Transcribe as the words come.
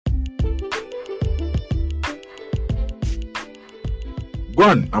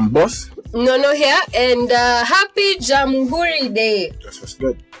Gone, I'm boss. No here, and happy Jamhuri Day. That was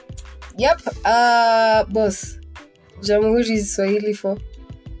good. Yep, boss. Jamhuri is Swahili for?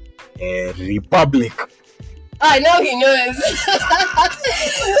 Republic. Now he knows.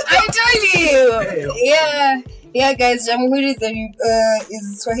 I told you. Yeah, guys. Jamhuri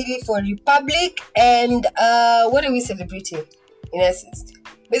is Swahili for Republic, and what are we celebrating? In essence,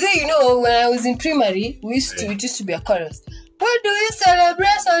 but then when I was in primary, it used to be a chorus. What do you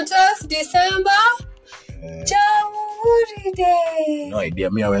celebrate on 12th December? Jamhuri Day. No idea.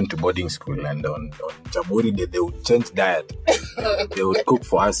 Me, I went to boarding school, and on Jamhuri Day, they would change diet. They would cook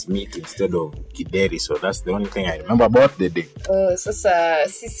for us meat instead of kideri. So that's the only thing I remember about the day. Oh, so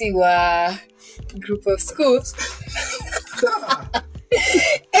sisi wa group of schools.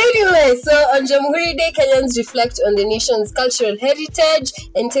 Anyway, so on Jamhuri Day, Kenyans reflect on the nation's cultural heritage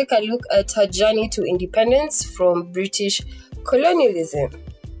and take a look at her journey to independence from British colonialism.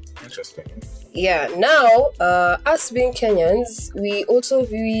 Interesting. Yeah, now, us being Kenyans, we also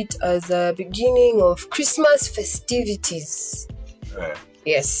view it as a beginning of Christmas festivities.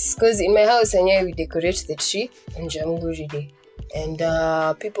 Yes, because in my house, we decorate the tree on Jamhuri Day. And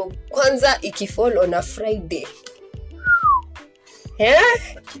people, Kwanzaa ikifall on a Friday. Yeah?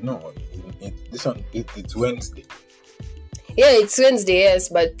 But no, this one, it's Wednesday. Yeah, it's Wednesday, yes,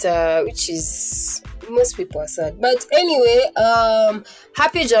 but which is, most people are sad. But anyway,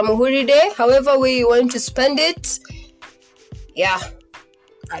 happy Jamhuri Day, however way you want to spend it. Yeah.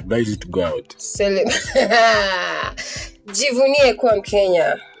 I advise you to go out. Jivunie kwa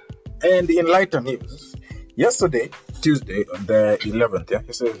Mkenya. And in lighter news, yesterday, Tuesday, the 11th,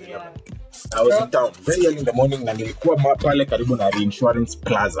 yesterday was the 11th. I was in town very early in the morning na nilikuwa pale karibu na Reinsurance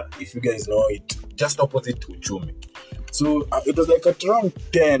Plaza, if you guys know it, just opposite to Uchumi. So it was like at around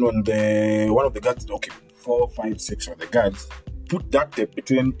 10 when one of the guards, 4, 5, 6 of the guards put duct tape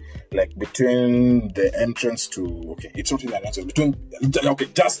between the entrance to, it's not in an entrance,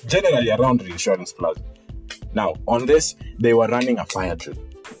 just generally around Reinsurance Plaza. Now, on this, they were running a fire drill.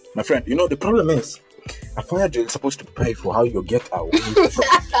 My friend, the problem is, a fire drill is supposed to prepare for how you get away from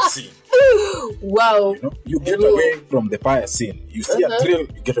the scene. Wow. You get away from the fire scene. You see a drill,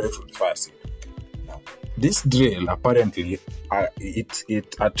 you get away from the fire scene. Now, this drill, apparently,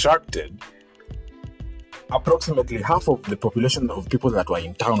 it attracted approximately half of the population of people that were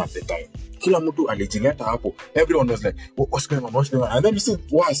in town at the time. Kila mtu alijileta hapo. Everyone was like, what's going on? And then you see,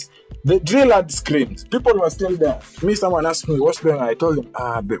 worse, the drill had screamed. People were still there. Someone asked me, what's going on? I told them,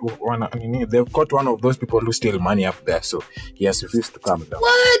 they've caught one of those people who steal money up there, so he has refused to come down.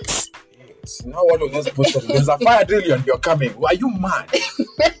 What? Yes. Now what was I supposed to do? There's a fire drill and you're coming. Are you mad?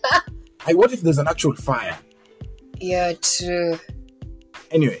 What if there's an actual fire? Yeah, true.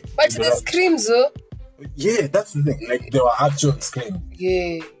 Anyway. But the screams, though? Yeah, that's the thing. Like, there were actual screams.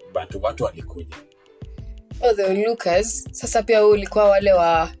 Yeah. But watu walikuja. Oh, the onlookers. Sasa pia ulikuwa wale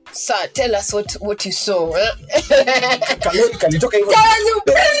wa, sir, tell us what you saw. Kalitoka hivyo.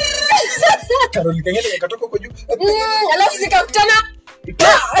 Karoli kengine katoka huko juu. Alafu zikakutana.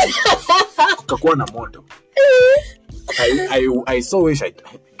 Kukakuwa na moto. I so wish I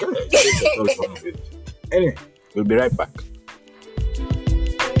Anyway, we'll be right back.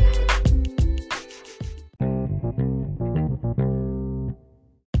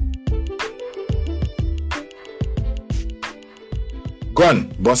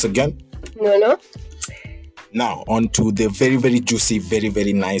 Gone, boss again? No. Now, on to the very, very juicy, very,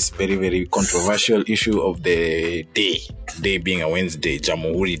 very nice, very, very controversial issue of the day. Today being a Wednesday,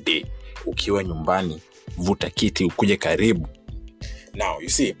 Jamhuri Day. Ukiwa nyumbani, vuta kiti, ukuje karibu. Now, you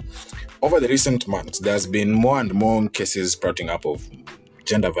see, over the recent months, there's been more and more cases sprouting up of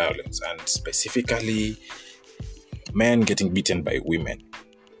gender violence, and specifically men getting beaten by women.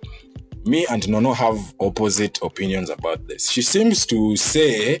 Me and Nono have opposite opinions about this. She seems to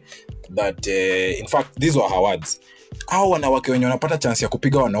say that, in fact, these were her words. Hao wanawake wenye wanapata chance ya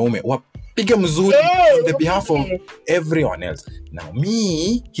kupiga wanaume, wapige mzuri on the behalf of everyone else. Now,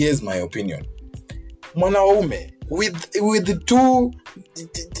 me, here's my opinion. Mwanaume, with two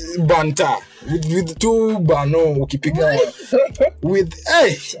banta, with two bano, ukipiga, with,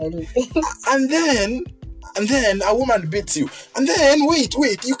 and then a woman beats you. And then, wait,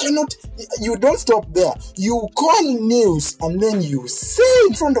 you don't stop there. You call news and then you say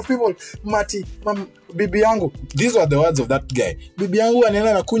in front of people, Mati, bibi yangu. These were the words of that guy. Bibi yangu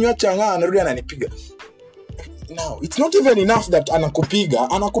anaenda na kunywa changa, anarudi ananipiga. Now, it's not even enough that anakupiga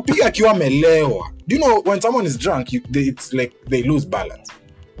akiwa amelewa. Do you know, when someone is drunk, it's like they lose balance.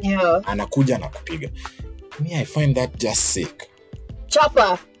 Yeah. Anakuja anakupiga. Me, I find that just sick.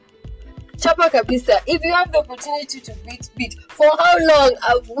 Chopper. Chapa kabisa. If you have the opportunity to beat, for how long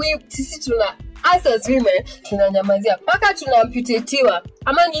have we sisi tuna us as women tunanyamazia paka tunamputatiwa?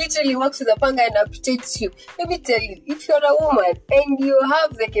 A man literally walks with a panga and amputates you. Let me tell you, if you're a woman and you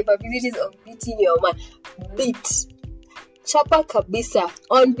have the capabilities of beating your man, beat. Chapa kabisa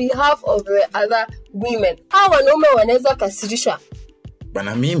on behalf of the other women. Hawa wanaume wanaweza kasirisha.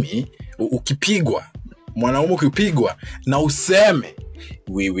 Bana mimi ukipigwa, mwanaume ukipigwa na useme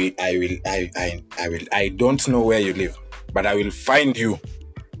I don't know where you live, but I will find you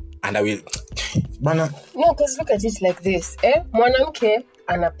and I will bana. No, because look at it like this, mwanamke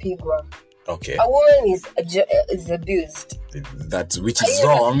anapigwa. Okay. A woman is abused. That which is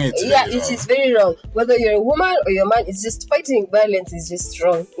wrong. It is very wrong. Whether you're a woman or your man, it's just fighting violence is just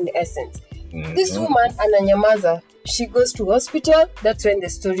wrong in essence. Mm-hmm. This woman, ananyamaza, she goes to hospital. That's when the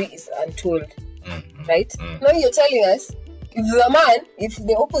story is untold. Mm-hmm. Right? Mm-hmm. Now you're telling us, if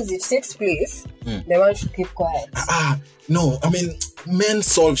the opposite takes place, the man should keep quiet. No, I mean, men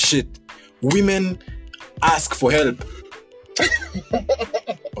solve shit. Women ask for help.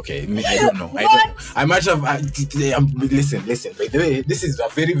 Okay, I don't know. I might have. Listen. By the way, this is a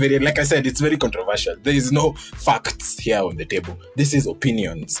very, very, like I said, it's very controversial. There is no facts here on the table. This is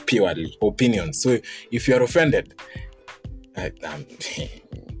opinions, purely opinions. So if you are offended, I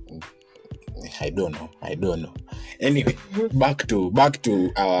don't know. Anyway, back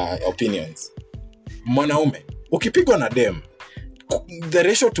to our opinions. Mwanaume, ukipigwa na dem, the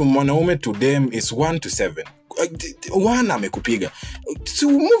ratio to mwanaume to dem is 1-7. One amekupiga. So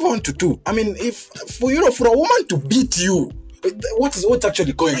move on to 2. I mean, if for a woman to beat you, what's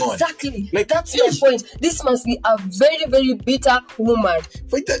actually going on? Exactly. Like that's my point. This must be a very, very bitter woman.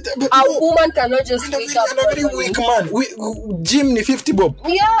 Woman cannot just wake up. A very weak man. Gym ni 50 bob.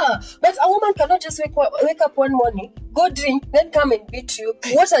 Yeah, but a woman cannot just wake up one morning, go drink, then come and beat you.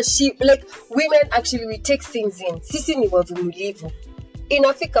 What a she like. Women actually we take things in. Sisi ni wavumilivu.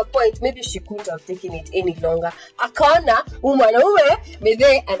 Inafika point maybe she couldn't have taken it any longer. Akaona mwanaume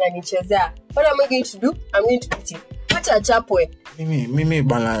bedhe ananichezea. What am I going to do? I'm going to beat him. Acha achapwe. Mimi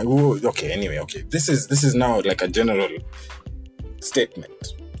bana. Okay, anyway, okay. This is now like a general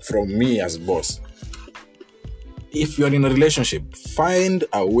statement from me as boss. If you're in a relationship, find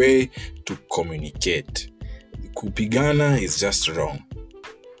a way to communicate. Kupigana is just wrong.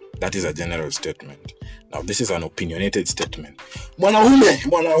 That is a general statement. Now, this is an opinionated statement. Mwanaume. Hey.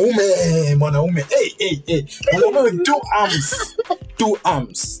 Mwanaume with 2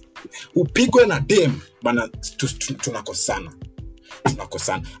 arms. Upigwe na dem, bana tunakosana.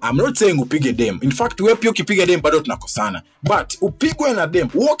 I'm not saying upige dem. In fact, wewe pia ukipiga dem bado tunakosana. But upigwe na dem,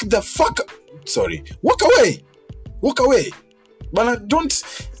 walk away. Bana don't.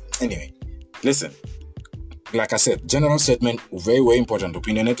 Anyway, listen. Like I said, general statement, very, very important.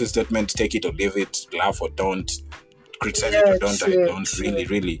 Opinionated statement, take it or leave it, laugh or don't, criticize it or don't, I don't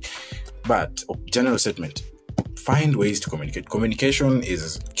really. But general statement, find ways to communicate. Communication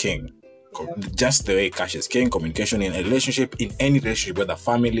is king. Just the way cash is king, communication in a relationship, in any relationship, whether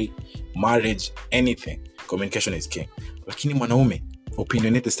family, marriage, anything, communication is king. Lakini mwanaume,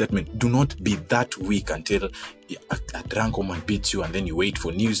 opinionated statement, do not be that weak until a drunk woman beats you and then you wait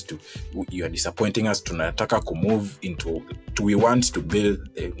for news you are disappointing us. Tunataka to move into we want to build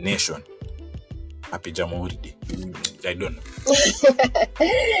a nation. Happy Jamhuri Day. I don't know.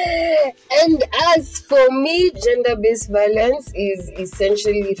 And as for me, gender-based violence is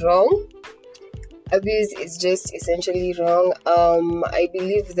essentially wrong. Abuse is just essentially wrong. I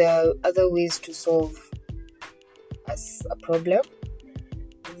believe there are other ways to solve a problem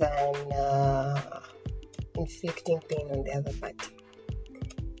than inflicting pain on the other party.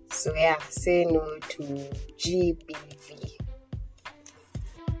 So yeah, say no to GBV.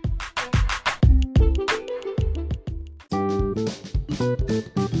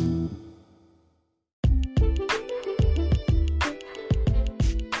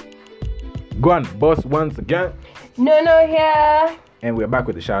 Go on, boss, once again. No here. And we're back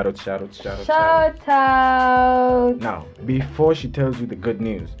with the shout out. Shout out. Now, before she tells you the good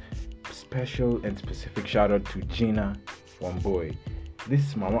news, special and specific shout out to Gina Wambui.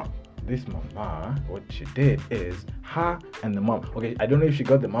 This mama, what she did is her and the mom. Okay, I don't know if she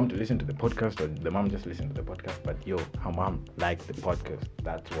got the mom to listen to the podcast or the mom just listened to the podcast, but her mom liked the podcast.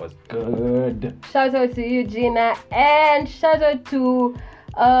 That was good. Shout out to you, Gina, and shout out to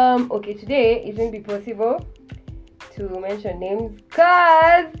today it won't be possible to mention names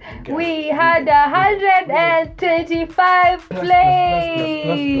because we had 125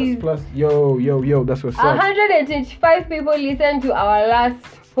 plays. Plus. Yo, that's what's up. 125 people listened to our last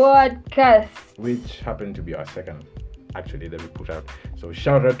podcast, which happened to be our second. actually that we put out. So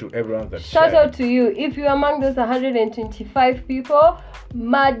shout out to everyone that Shout shared. out to you. If you're among those 125 people,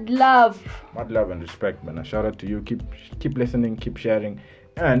 mad love. Much love and respect, man. A shout out to you. Keep listening, keep sharing.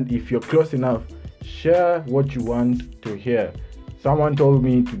 And if you're close enough, share what you want to hear. Someone told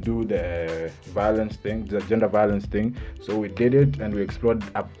me to do the violence thing, the gender violence thing. So we did it and we explored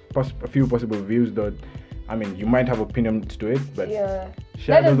a few possible views that, I mean, you might have opinions to it, but Yeah.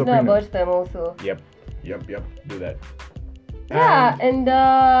 share Let us those know opinions. about them also. Yep. Do that. Yeah, and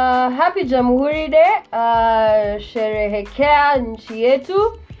happy Jamhuri Day. Sherehekea nchi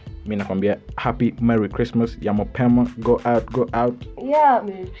yetu. Mi nakwambia happy Merry Christmas ya mapema. Go out. Yeah,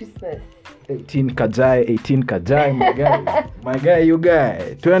 Merry Christmas. 18 kajai my guy you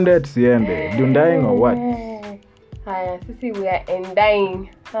guy twende tusiende dundaing or what? Haya, sisi we are endying.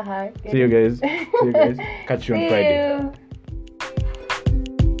 See you guys catch you on Friday. You.